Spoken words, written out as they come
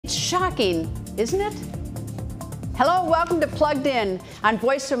It's shocking, isn't it? Hello, welcome to Plugged In on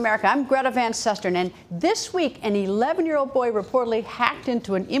Voice of America. I'm Greta Van Susteren, and this week an 11-year-old boy reportedly hacked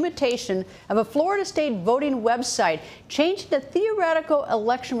into an imitation of a Florida state voting website, changing the theoretical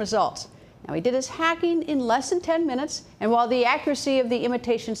election results. Now, he did his hacking in less than 10 minutes, and while the accuracy of the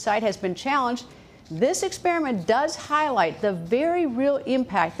imitation site has been challenged, this experiment does highlight the very real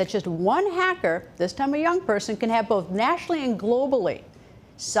impact that just one hacker, this time a young person, can have both nationally and globally.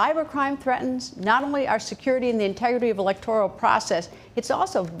 Cybercrime threatens not only our security and the integrity of the electoral process, it's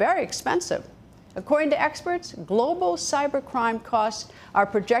also very expensive. According to experts, global cybercrime costs are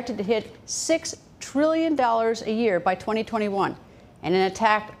projected to hit $6 trillion a year by 2021. And an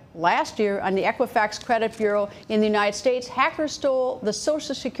attack last year on the Equifax Credit Bureau in the United States, hackers stole the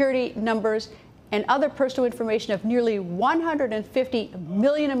Social Security numbers and other personal information of nearly 150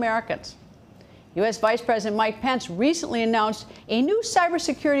 million Americans. U.S. Vice President Mike Pence recently announced a new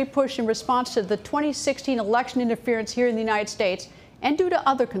cybersecurity push in response to the 2016 election interference here in the United States and due to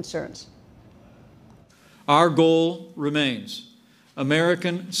other concerns. Our goal remains: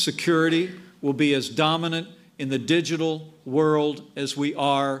 American security will be as dominant in the digital world as we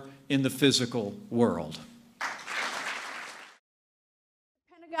are in the physical world. The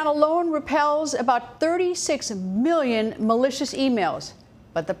Pentagon alone repels about 36 million malicious emails.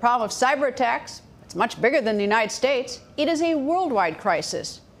 But the problem of cyber attacks, it's much bigger than the United States. It is a worldwide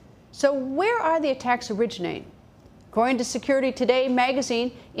crisis. So where are the attacks originating? According to Security Today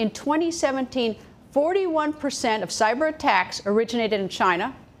magazine, in 2017, 41% of cyber attacks originated in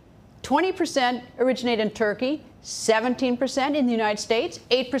China, 20% originated in Turkey, 17% in the United States,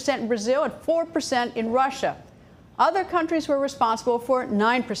 8% in Brazil, and 4% in Russia. Other countries were responsible for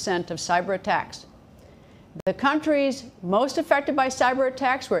 9% of cyber attacks. The countries most affected by cyber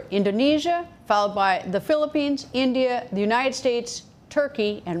attacks were Indonesia, followed by the Philippines, India, the United States,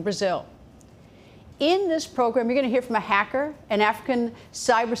 Turkey, and Brazil. In this program, you're going to hear from a hacker, an African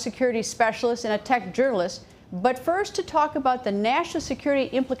cybersecurity specialist, and a tech journalist. But first, to talk about the national security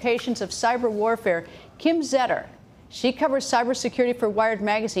implications of cyber warfare, Kim Zetter. She covers cybersecurity for Wired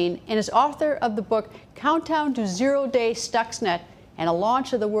magazine and is author of the book Countdown to Zero-Day Stuxnet, and a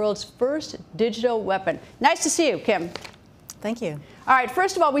launch of the world's first digital weapon. Nice to see you, Kim. Thank you. All right,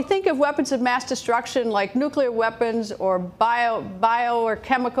 first of all, we think of weapons of mass destruction like nuclear weapons or bio or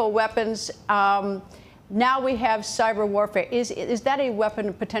chemical weapons. Now we have cyber warfare. Is that a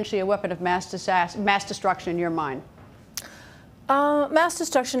weapon, potentially a weapon of mass destruction in your mind? Mass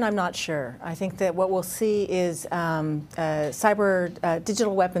destruction, I'm not sure. I think that what we'll see is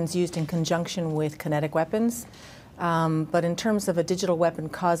digital weapons used in conjunction with kinetic weapons. But in terms of a digital weapon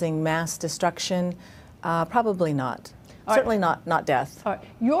causing mass destruction, probably not. Certainly not death. All right.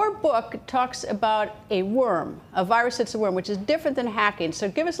 Your book talks about a worm, a virus that's a worm, which is different than hacking. So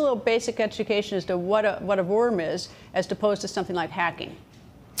give us a little basic education as to what a worm is, as opposed to something like hacking.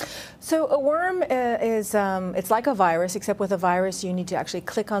 So a worm is it's like a virus, except with a virus you need to actually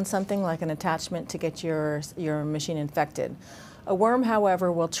click on something like an attachment to get your machine infected. A worm,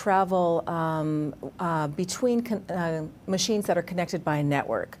 however, will travel between machines that are connected by a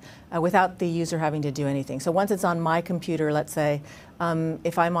network without the user having to do anything. So once it's on my computer, let's say,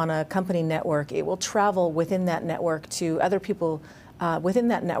 if I'm on a company network, it will travel within that network to other people within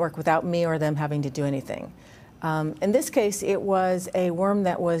that network without me or them having to do anything. In this case, it was a worm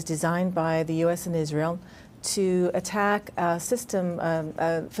that was designed by the U.S. and Israel to attack a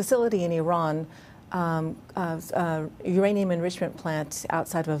facility in Iran, uranium enrichment plant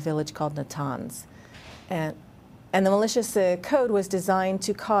outside of a village called Natanz. And the malicious code was designed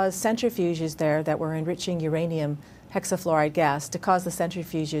to cause centrifuges there that were enriching uranium hexafluoride gas to cause the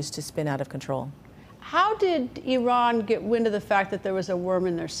centrifuges to spin out of control. How did Iran get wind of the fact that there was a worm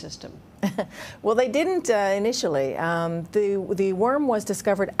in their system? Well, they didn't initially. The worm was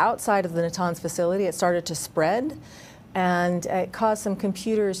discovered outside of the Natanz facility. It started to spread, and it caused some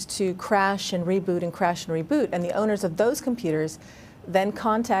computers to crash and reboot and crash and reboot. And the owners of those computers then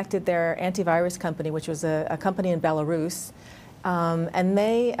contacted their antivirus company, which was a company in Belarus, and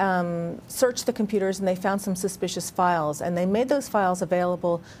they searched the computers and they found some suspicious files. And they made those files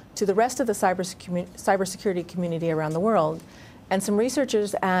available to the rest of the cybersecurity community around the world. And some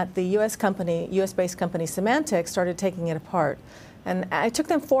researchers at the US-based company Symantec started taking it apart. And it took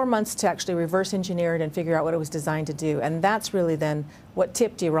them 4 months to actually reverse engineer it and figure out what it was designed to do. And that's really then what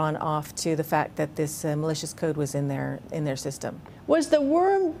tipped Iran off to the fact that this malicious code was in their system. Was the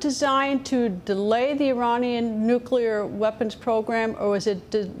worm designed to delay the Iranian nuclear weapons program, or was it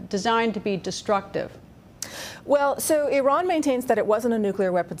designed to be destructive? Well, so Iran maintains that it wasn't a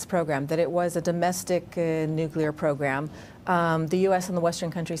nuclear weapons program, that it was a domestic nuclear program. The U.S. and the Western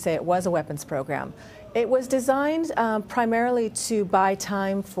countries say it was a weapons program. It was designed primarily to buy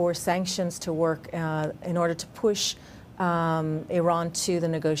time for sanctions to work in order to push Iran to the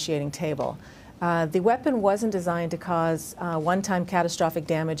negotiating table. The weapon wasn't designed to cause one-time catastrophic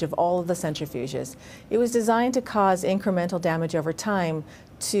damage of all of the centrifuges. It was designed to cause incremental damage over time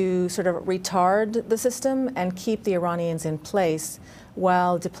to sort of retard the system and keep the Iranians in place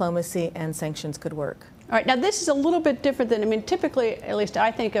while diplomacy and sanctions could work. All right, now this is a little bit different than, I mean, typically, at least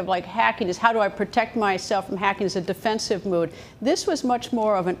I think of like hacking as how do I protect myself from hacking as a defensive move. This was much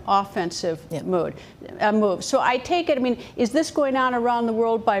more of an offensive move. So I take it, I mean, is this going on around the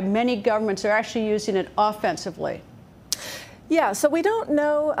world by many governments that are actually using it offensively? Yeah, so we don't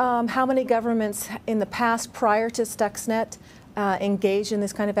know how many governments in the past prior to Stuxnet engaged in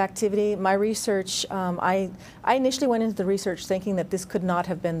this kind of activity. My research, I initially went into the research thinking that this could not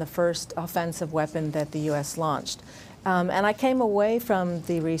have been the first offensive weapon that the U.S. launched. And I came away from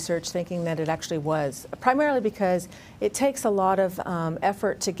the research thinking that it actually was, primarily because it takes a lot of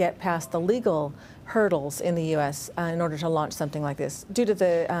effort to get past the legal hurdles in the U.S. In order to launch something like this, due to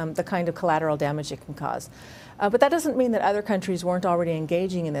the kind of collateral damage it can cause. But that doesn't mean that other countries weren't already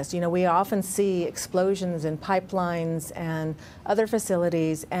engaging in this. You know, we often see explosions in pipelines and other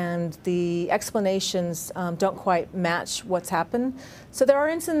facilities, and the explanations don't quite match what's happened. So there are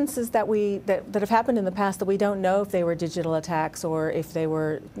instances that have happened in the past that we don't know if they were digital attacks or if they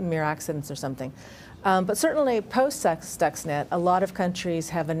were mere accidents or something. But certainly post-Stuxnet, a lot of countries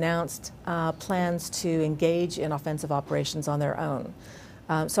have announced plans to engage in offensive operations on their own.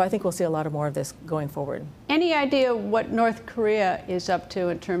 So I think we'll see a lot more of this going forward. Any idea what North Korea is up to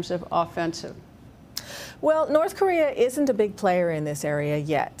in terms of offensive? Well, North Korea isn't a big player in this area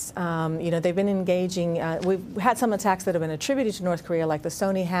yet. You know, they've been engaging. We've had some attacks that have been attributed to North Korea, like the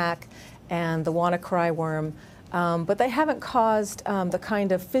Sony hack and the WannaCry worm. But they haven't caused the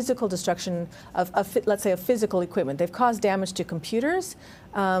kind of physical destruction of let's say, of physical equipment. They've caused damage to computers,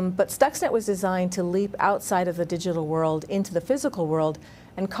 but Stuxnet was designed to leap outside of the digital world into the physical world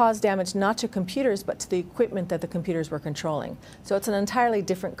and cause damage not to computers, but to the equipment that the computers were controlling. So it's an entirely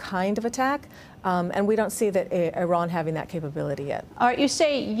different kind of attack, and we don't see that Iran having that capability yet. All right, you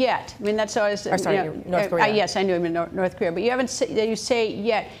say yet. I mean, that's always... North Korea. Yes, I knew I mean North Korea, but you haven't. You say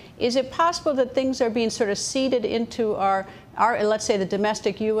yet. Is it possible that things are being sort of seeded into our, let's say, the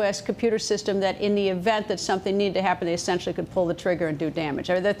domestic U.S. computer system, that in the event that something needed to happen, they essentially could pull the trigger and do damage?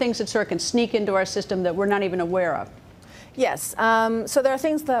 Are there things that sort of can sneak into our system that we're not even aware of? Yes. So there are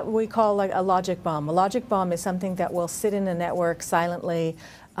things that we call like a logic bomb. A logic bomb is something that will sit in a network silently.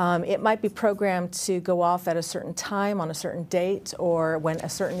 It might be programmed to go off at a certain time on a certain date or when a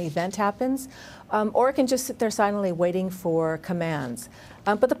certain event happens, or it can just sit there silently waiting for commands.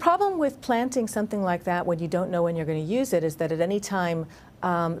 But the problem with planting something like that when you don't know when you're going to use it is that at any time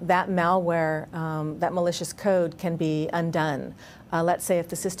that malware, that malicious code can be undone. Let's say if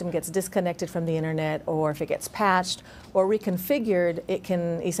the system gets disconnected from the internet, or if it gets patched or reconfigured, it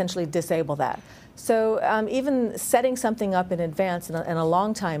can essentially disable that. So even setting something up in advance, in a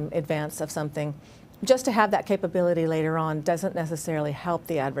long time advance of something, just to have that capability later on doesn't necessarily help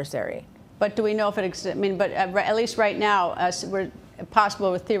the adversary. But do we know if it exists? I mean, but at least right now, we're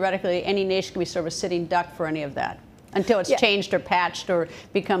possible with theoretically any nation can be sort of a sitting duck for any of that until it's changed or patched or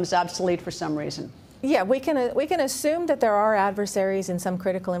becomes obsolete for some reason. Yeah, we can assume that there are adversaries in some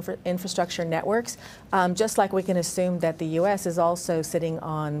critical infrastructure networks, just like we can assume that the U.S. is also sitting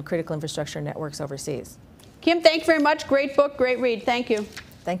on critical infrastructure networks overseas. Kim, thank you very much. Great book, great read. Thank you.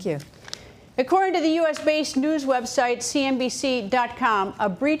 Thank you. According to the U.S.-based news website CNBC.com, a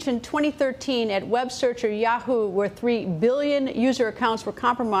breach in 2013 at web searcher Yahoo, where 3 billion user accounts were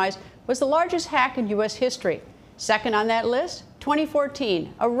compromised, was the largest hack in U.S. history. Second on that list,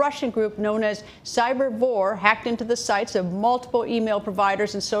 2014, a Russian group known as CyberaWarfare hacked into the sites of multiple email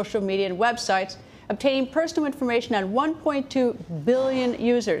providers and social media and websites, obtaining personal information on 1.2 billion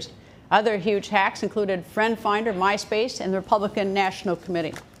users. Other huge hacks included FriendFinder, MySpace, and the Republican National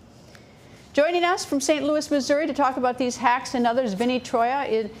Committee. Joining us from St. Louis, Missouri to talk about these hacks and others, Vinny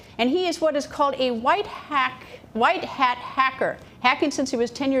Troia, and he is what is called a white hat hacker. Hacking since he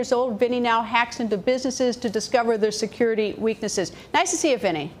was 10 years old, Vinny now hacks into businesses to discover their security weaknesses. Nice to see you,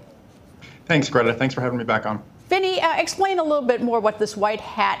 Vinny. Thanks, Greta. Thanks for having me back on. Vinny, explain a little bit more what this white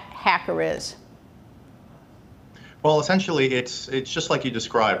hat hacker is. Well, essentially, it's just like you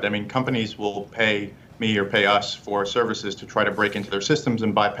described. I mean, companies will pay me or pay us for services to try to break into their systems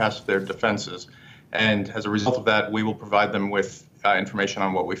and bypass their defenses. And as a result of that, we will provide them with information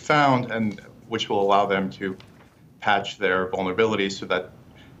on what we found, and which will allow them to patch their vulnerabilities so that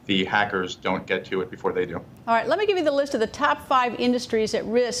the hackers don't get to it before they do. All right, let me give you the list of the top 5 industries at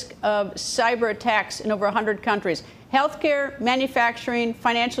risk of cyber attacks in over 100 countries. Healthcare, manufacturing,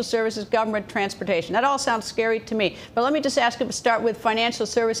 financial services, government, transportation. That all sounds scary to me. But let me just ask you to start with financial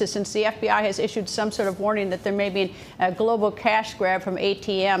services, since the FBI has issued some sort of warning that there may be a global cash grab from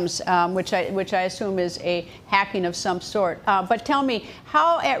ATMs, which I assume is a hacking of some sort. But tell me,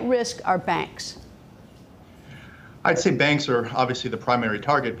 how at risk are banks? I'd say banks are obviously the primary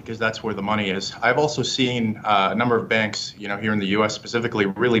target because that's where the money is. I've also seen a number of banks, here in the U.S. specifically,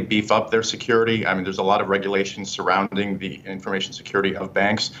 really beef up their security. I mean, there's a lot of regulations surrounding the information security of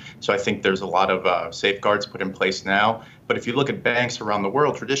banks. So I think there's a lot of safeguards put in place now. But if you look at banks around the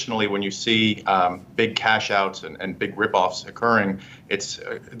world, traditionally, when you see big cash outs and big ripoffs occurring,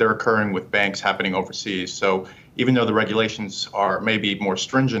 they're occurring with banks happening overseas. So even though the regulations are maybe more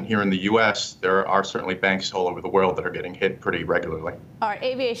stringent here in the U.S., there are certainly banks all over the world that are getting hit pretty regularly. All right,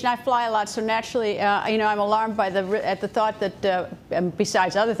 aviation. I fly a lot, so naturally, I'm alarmed by at the thought that,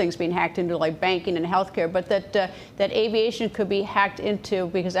 besides other things being hacked into, like banking and healthcare, but that aviation could be hacked into,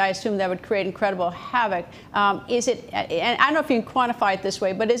 because I assume that would create incredible havoc. Is it? And I don't know if you can quantify it this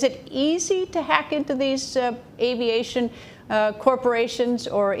way, but is it easy to hack into these aviation corporations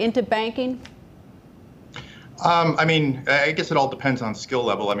or into banking? I mean, I guess it all depends on skill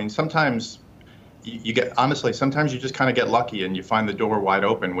level. I mean, sometimes sometimes you just kind of get lucky and you find the door wide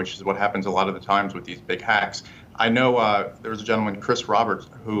open, which is what happens a lot of the times with these big hacks. I know there was a gentleman, Chris Roberts,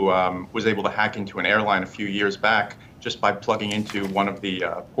 who was able to hack into an airline a few years back just by plugging into one of the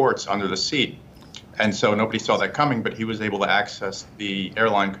ports under the seat. And so nobody saw that coming, but he was able to access the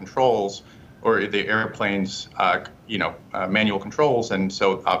airline controls or the airplane's, manual controls. And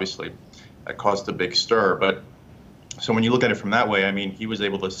so obviously that caused a big stir. But so when you look at it from that way, I mean, he was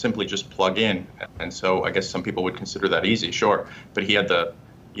able to simply just plug in. And so I guess some people would consider that easy, sure. But he had the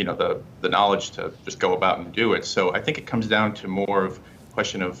knowledge to just go about and do it. So I think it comes down to more of a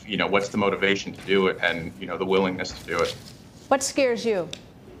question of, what's the motivation to do it and, the willingness to do it. What scares you?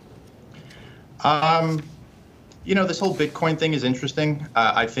 This whole Bitcoin thing is interesting.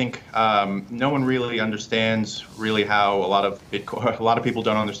 I think no one really understands how a lot of people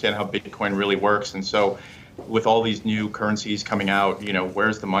don't understand how Bitcoin really works. And so with all these new currencies coming out,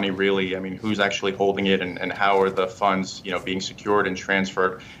 where's the money really? I mean, who's actually holding it and how are the funds, being secured and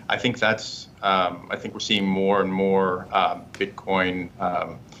transferred? I think I think we're seeing more and more Bitcoin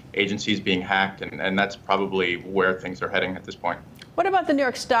agencies being hacked, and that's probably where things are heading at this point. What about the New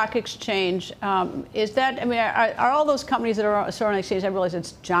York Stock Exchange? Is that, I mean, are all those companies that are on the exchange, I realize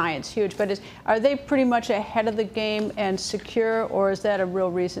it's giant, it's huge, but are they pretty much ahead of the game and secure, or is that a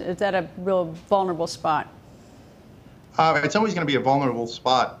real reason, is that a real vulnerable spot? It's always going to be a vulnerable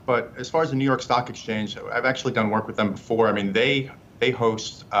spot, but as far as the New York Stock Exchange, I've actually done work with them before. I mean, they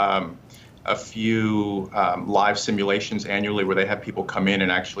host a few live simulations annually where they have people come in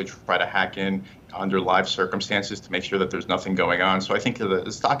and actually try to hack in under live circumstances to make sure that there's nothing going on. So I think the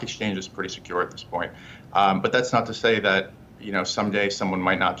stock exchange is pretty secure at this point. But that's not to say that someday someone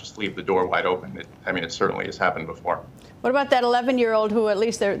might not just leave the door wide open. It certainly has happened before. What about that 11-year-old who, at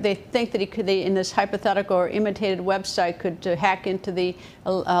least they think that he in this hypothetical or imitated website, could hack into the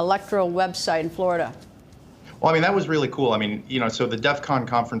electoral website in Florida? Well, I mean, that was really cool. I mean, so the DEF CON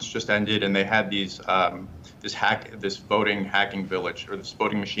conference just ended, and they had this voting hacking village, or this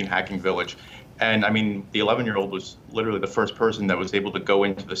voting machine hacking village. And I mean, the 11-year-old was literally the first person that was able to go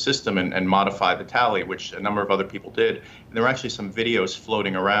into the system and modify the tally, which a number of other people did. And there were actually some videos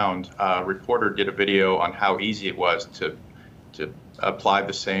floating around. A reporter did a video on how easy it was to apply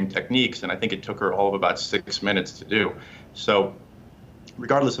the same techniques, and I think it took her all of about 6 minutes to do. So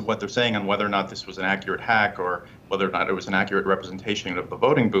regardless of what they're saying on whether or not this was an accurate hack or whether or not it was an accurate representation of the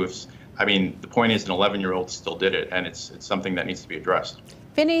voting booths, I mean, the point is an 11-year-old still did it, and it's something that needs to be addressed.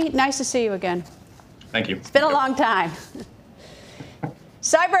 Vinny, nice to see you again. Thank you. It's been a long time.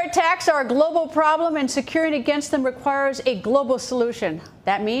 Cyber attacks are a global problem, and securing against them requires a global solution.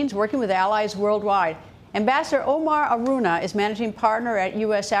 That means working with allies worldwide. Ambassador Omar Aruna is managing partner at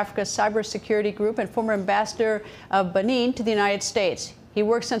U.S. Africa Cybersecurity Group and former ambassador of Benin to the United States. He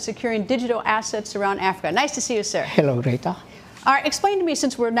works on securing digital assets around Africa. Nice to see you, sir. Hello, Greta. All right, explain to me,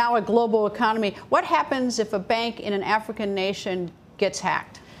 since we're now a global economy, what happens if a bank in an African nation gets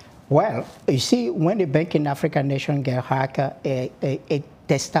hacked? Well, you see, when the bank in African nation gets hacked, it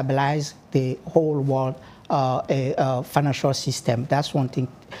destabilizes the whole world financial system. That's one thing.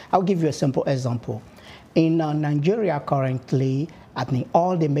 I'll give you a simple example. In Nigeria currently, I think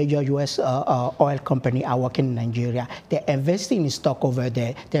all the major U.S. Oil companies are working in Nigeria. They're investing in stock over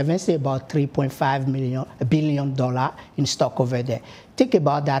there. They're investing about $3.5 billion in stock over there. Think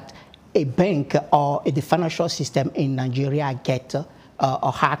about that. A bank or the financial system in Nigeria get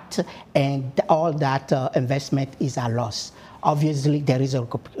hacked, and all that investment is a loss. Obviously, there is a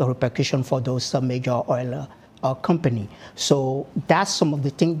repercussion for those major oil company. So that's some of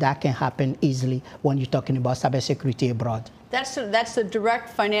the things that can happen easily when you're talking about cybersecurity abroad. That's the direct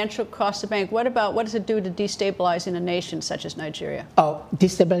financial cost of bank. What does it do to destabilizing a nation such as Nigeria?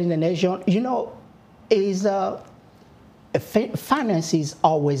 Destabilizing a nation, you know, is finance is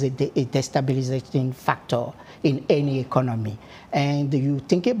always a destabilizing factor in any economy. And you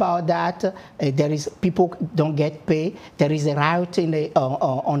think about that, there is people don't get paid. There is a riot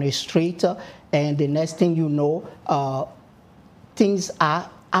on a street, and the next thing you know, things are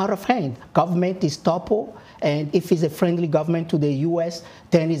out of hand. Government is toppled. And if it's a friendly government to the U.S.,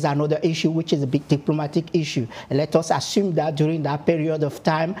 then is another issue, which is a big diplomatic issue. And let us assume that during that period of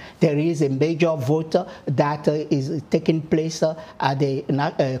time, there is a major vote that is taking place at the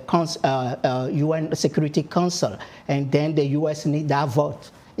UN Security Council. And then the U.S. need that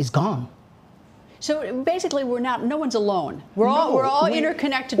vote. It's gone. So basically, no one's alone. We're all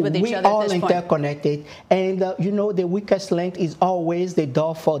interconnected with each other at this point. We're all interconnected. And, you know, the weakest link is always the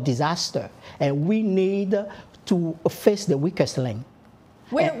door for disaster. And we need to face the weakest link.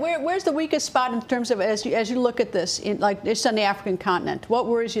 Where's the weakest spot in terms of, as you look at this, like it's on the African continent, what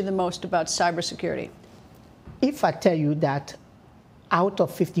worries you the most about cybersecurity? If I tell you that out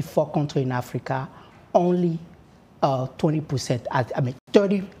of 54 countries in Africa, only 20%, I mean,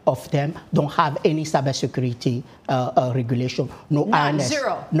 30 of them don't have any cybersecurity regulation. No INS.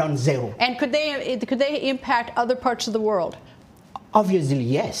 Zero. None, zero. And could they impact other parts of the world? Obviously,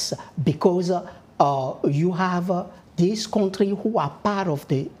 yes, because you have these countries who are part of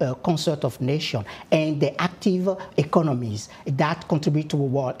the concert of nations and the active economies that contribute to the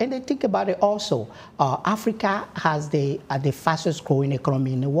world. And then think about it also. Africa has the fastest growing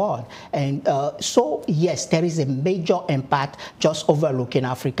economy in the world. And so, yes, there is a major impact just overlooking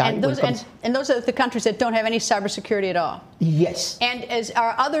Africa. And those are the countries that don't have any cybersecurity at all? Yes. And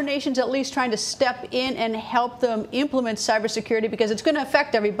are other nations at least trying to step in and help them implement cybersecurity? Because it's going to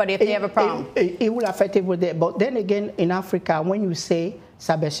affect everybody if they have a problem. It will affect everybody. But then again, in Africa, when you say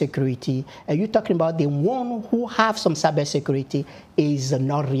cybersecurity, you're talking about the one who have some cybersecurity is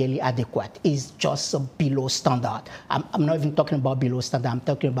not really adequate. It's just below standard. I'm not even talking about below standard. I'm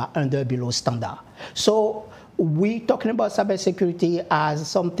talking about below standard. So we're talking about cybersecurity as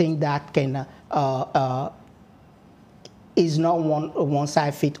something that can is not one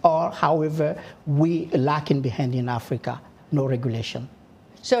size fits all. However, we lacking behind in Africa, no regulation.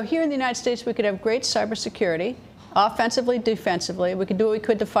 So here in the United States, we could have great cybersecurity, offensively, defensively. We could do what we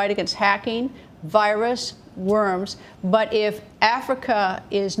could to fight against hacking, virus, worms. But if Africa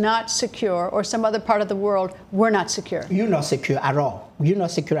is not secure, or some other part of the world, we're not secure. You're not secure at all. You're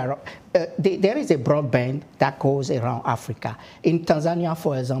not secure at all. There is a broadband that goes around Africa. In Tanzania,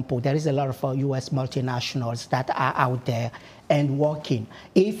 for example, there is a lot of U.S. multinationals that are out there and working.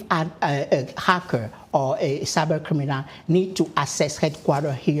 If a hacker or a cyber criminal need to access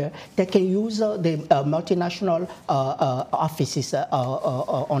headquarters here, they can use the multinational offices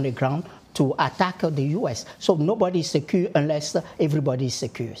on the ground to attack the U.S. So nobody is secure unless everybody is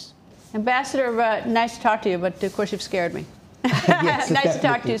secure. Ambassador, nice to talk to you, but of course you've scared me. Yes, nice to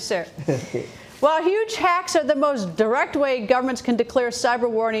talk to you, sir. While huge hacks are the most direct way governments can declare cyber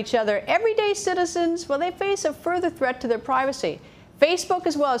war on each other, everyday citizens, well, they face a further threat to their privacy. Facebook,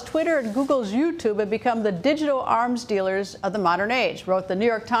 as well as Twitter and Google's YouTube, have become the digital arms dealers of the modern age, wrote the New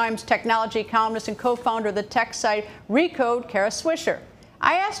York Times technology columnist and co-founder of the tech site Recode, Kara Swisher.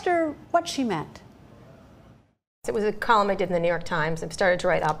 I asked her what she meant. It was a column I did in the New York Times. I've started to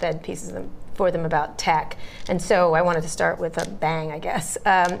write op-ed pieces for them about tech. And so I wanted to start with a bang, I guess.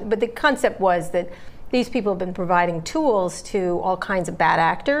 But the concept was that these people have been providing tools to all kinds of bad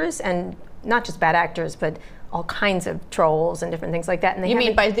actors, and not just bad actors, but all kinds of trolls and different things like that. And you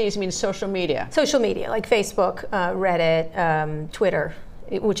mean by these, you mean social media? Social media, like Facebook, Reddit, Twitter,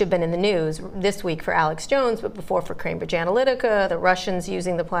 which have been in the news this week for Alex Jones, but before for Cambridge Analytica, the Russians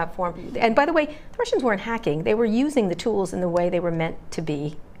using the platform. And by the way, the Russians weren't hacking. They were using the tools in the way they were meant to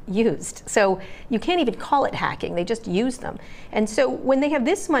be used. So you can't even call it hacking. They just use them. And so when they have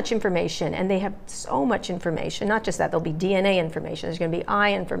this much information, and they have so much information, not just that, there'll be DNA information, there's going to be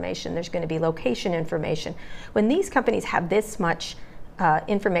eye information, there's going to be location information. When these companies have this much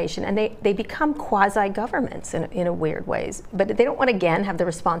information, and they become quasi-governments in a weird ways. But they don't want to, again, have the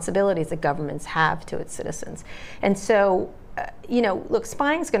responsibilities that governments have to its citizens. And so, look,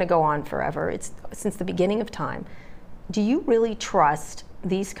 spying's going to go on forever. It's since the beginning of time. Do you really trust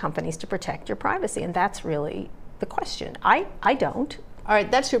these companies to protect your privacy? And that's really the question. I don't. All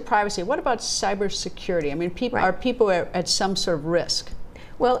right, that's your privacy. What about cybersecurity? I mean, are people at some sort of risk?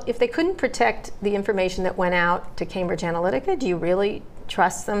 Well, if they couldn't protect the information that went out to Cambridge Analytica, do you really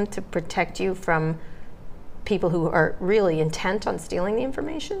trust them to protect you from people who are really intent on stealing the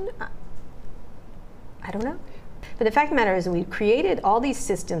information? I don't know. But the fact of the matter is we've created all these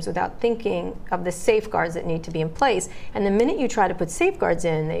systems without thinking of the safeguards that need to be in place. And the minute you try to put safeguards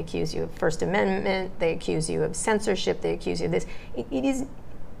in, they accuse you of First Amendment, they accuse you of censorship, they accuse you of this.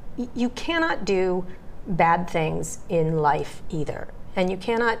 You cannot do bad things in life either. And you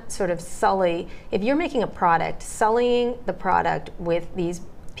cannot sort of sully, if you're making a product, sullying the product with these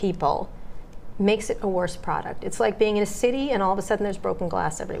people makes it a worse product. It's like being in a city and all of a sudden there's broken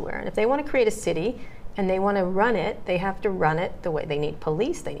glass everywhere. And if they want to create a city and they want to run it, they have to run it the way they need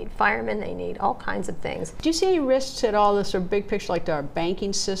police, they need firemen, they need all kinds of things. Do you see any risks at all, this sort of big picture, like to our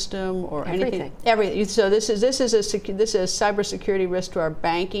banking system or anything? Everything. So this is a cybersecurity risk to our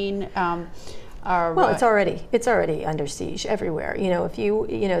banking. Well, it's already under siege everywhere.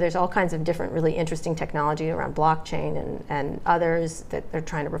 There's all kinds of different really interesting technology around blockchain and others that they're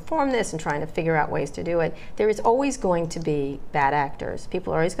trying to reform this and trying to figure out ways to do it. There is always going to be bad actors.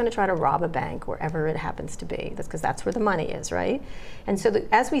 People are always going to try to rob a bank wherever it happens to be. That's because that's where the money is, right? And so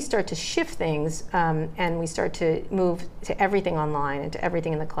as we start to shift things and we start to move to everything online and to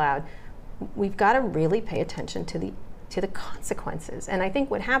everything in the cloud, we've got to really pay attention to the consequences. And I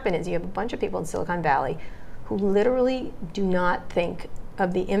think what happened is you have a bunch of people in Silicon Valley who literally do not think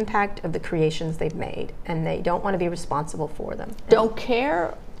of the impact of the creations they've made, and they don't want to be responsible for them. Don't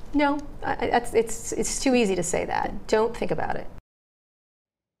care? No, it's too easy to say that. Don't think about it.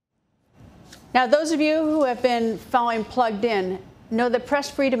 Now, those of you who have been following Plugged In know that press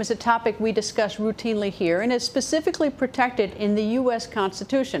freedom is a topic we discuss routinely here and is specifically protected in the U.S.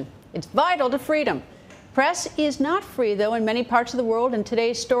 Constitution. It's vital to freedom. Press is not free, though, in many parts of the world, and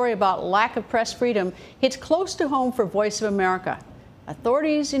today's story about lack of press freedom hits close to home for Voice of America.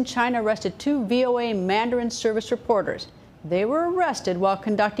 Authorities in China arrested 2 VOA Mandarin service reporters. They were arrested while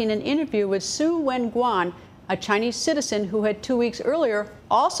conducting an interview with Su Wenguan, a Chinese citizen who had 2 weeks earlier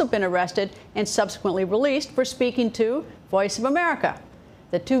also been arrested and subsequently released for speaking to Voice of America.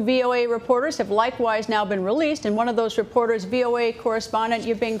 The 2 VOA reporters have likewise now been released, and one of those reporters, VOA correspondent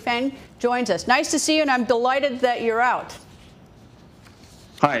Yibing Feng, joins us. Nice to see you, and I'm delighted that you're out.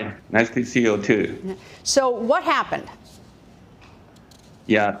 Hi, nice to see you too. So what happened?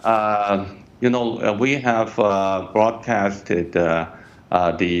 Yeah, we have broadcasted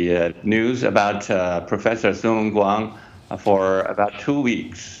the news about Professor Sun Guang for about 2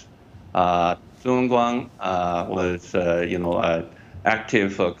 weeks. Sun Guang was,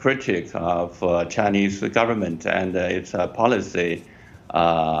 active critic of Chinese government and its policy,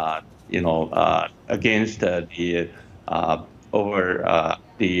 against the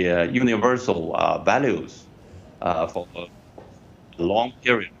universal values for a long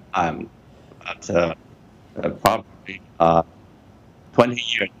period of time, probably 20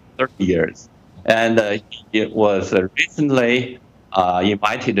 years, 30 years. And he was recently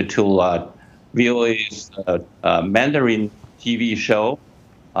invited to VOA's Mandarin TV show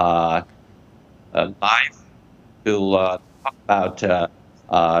live to talk about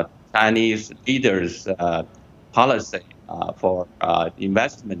Chinese leaders' policy for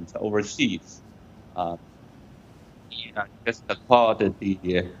investment overseas. He just called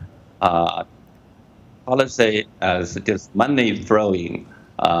the policy as just money throwing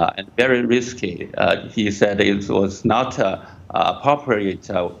and very risky. He said it was not appropriate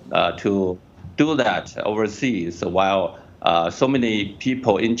to do that overseas while so many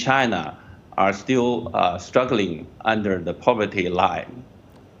people in China are still struggling under the poverty line.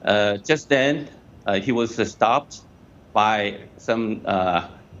 Just then, he was stopped by some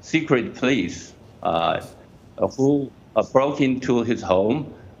secret police who broke into his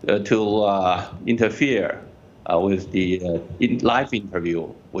home to interfere with the live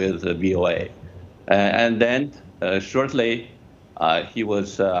interview with the VOA. And then shortly, he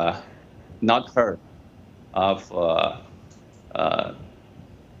was not heard of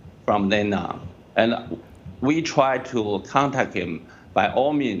from then on. And we tried to contact him by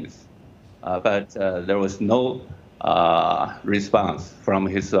all means, but there was no response from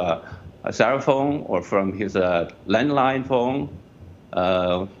his cell phone or from his landline phone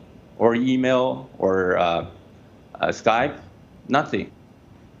or email or Skype, nothing.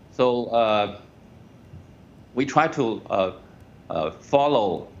 So we try to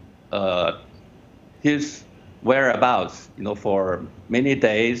follow his whereabouts, for many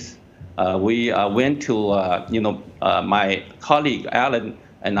days. We went to, my colleague Alan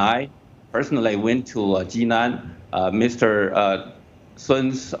and I personally went to Jinan, Mr.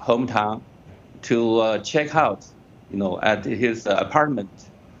 Sun's hometown, to check out, at his apartment.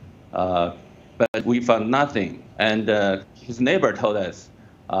 But we found nothing. And his neighbor told us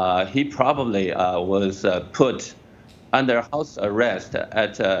he probably was put under house arrest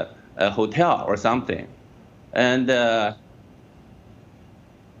at a hotel or something. And last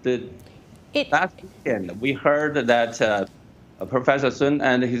weekend, we heard that Professor Sun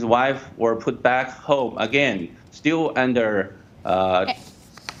and his wife were put back home again, still under. And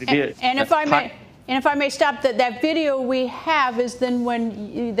if I may stop, that video we have is then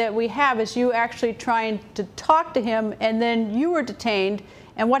is you actually trying to talk to him, and then you were detained.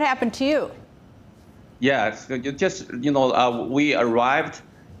 And what happened to you? Yes, just we arrived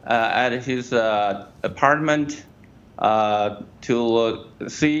at his apartment to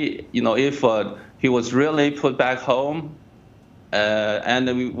see if he was really put back home,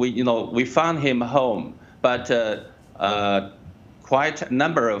 and we found him home, but quite a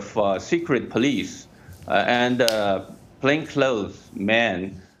number of secret police and plainclothes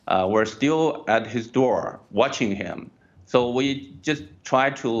men were still at his door watching him. So we just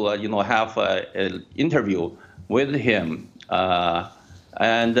tried to have an interview with him,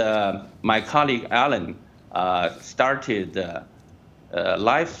 and my colleague Alan started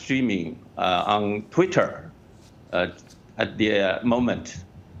live streaming on Twitter at the moment.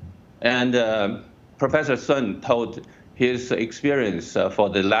 And Professor Sun told his experience for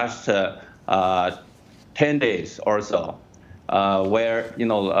the last 10 days or so,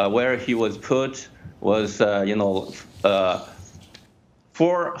 where he was put was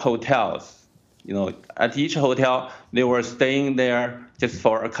 4 hotels. At each hotel they were staying there just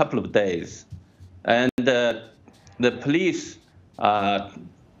for a couple of days, and the police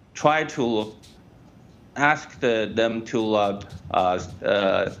tried to ask them to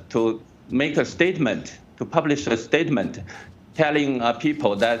make a statement, to publish a statement, telling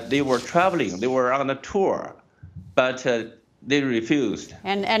people that they were traveling, they were on a tour, but they refused.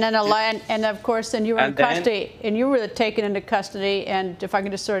 And of course, then you were in custody, and you were taken into custody. And if I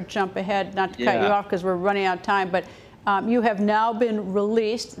can just sort of jump ahead, not to cut you off because we're running out of time, but you have now been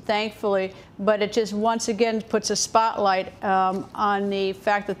released, thankfully. But it just once again puts a spotlight on the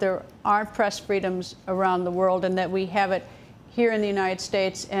fact that there aren't press freedoms around the world, and that we have it here in the United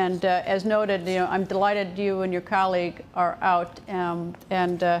States. And as noted, I'm delighted you and your colleague are out, and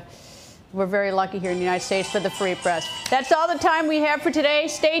we're very lucky here in the United States for the free press. That's all the time we have for today.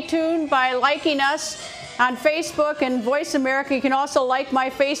 Stay tuned by liking us on Facebook and Voice America. You can also like my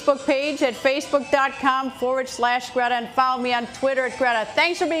Facebook page at facebook.com/Greta and follow me on Twitter at Greta.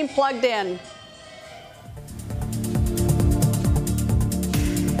 Thanks for being plugged in.